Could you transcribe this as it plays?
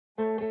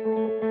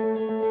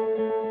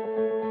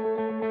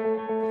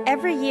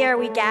Every year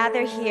we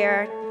gather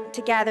here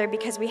together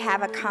because we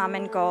have a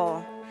common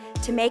goal: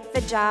 to make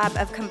the job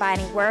of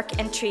combining work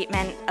and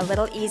treatment a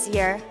little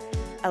easier,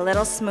 a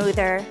little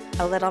smoother,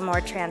 a little more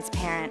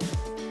transparent.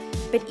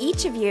 But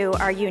each of you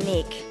are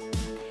unique.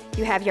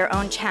 You have your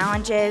own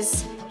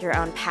challenges, your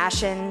own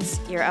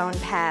passions, your own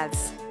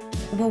paths.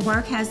 Well,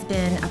 work has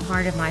been a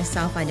part of my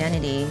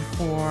self-identity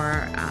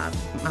for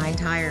my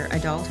entire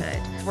adulthood.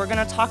 We're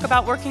going to talk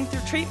about working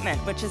through treatment,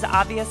 which is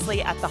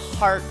obviously at the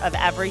heart of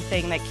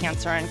everything that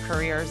Cancer and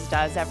Careers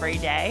does every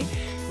day,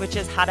 which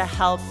is how to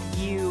help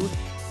you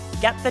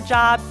get the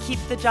job, keep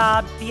the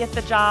job, be at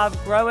the job,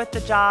 grow at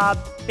the job,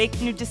 make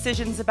new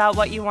decisions about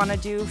what you want to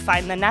do,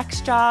 find the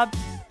next job.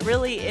 It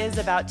really is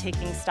about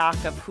taking stock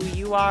of who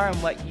you are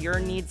and what your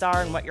needs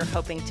are and what you're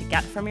hoping to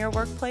get from your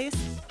workplace.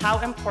 How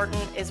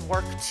important is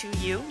work to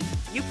you?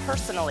 You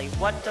personally,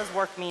 what does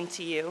work mean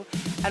to you?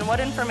 And what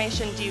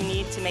information do you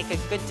need to make a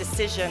good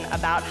decision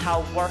about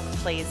how work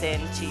plays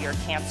into your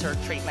cancer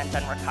treatment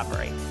and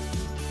recovery?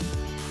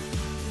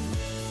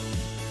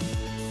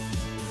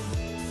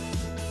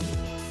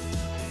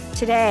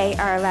 Today,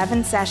 our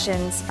 11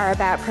 sessions are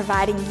about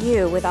providing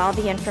you with all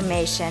the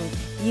information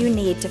you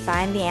need to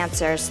find the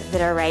answers that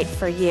are right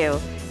for you,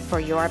 for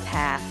your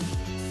path.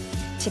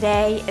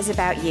 Today is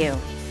about you.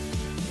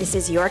 This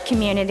is your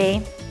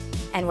community,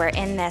 and we're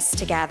in this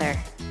together.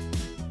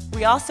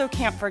 We also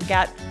can't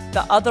forget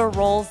the other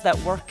roles that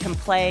work can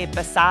play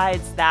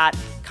besides that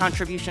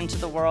contribution to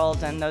the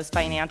world and those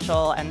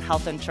financial and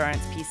health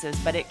insurance pieces,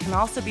 but it can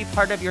also be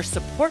part of your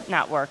support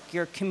network,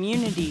 your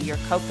community, your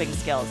coping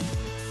skills.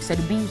 So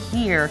to be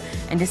here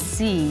and to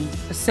see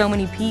so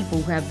many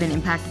people who have been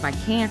impacted by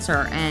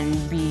cancer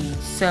and be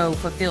so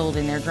fulfilled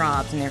in their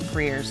jobs and their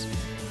careers,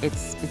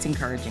 it's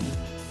encouraging.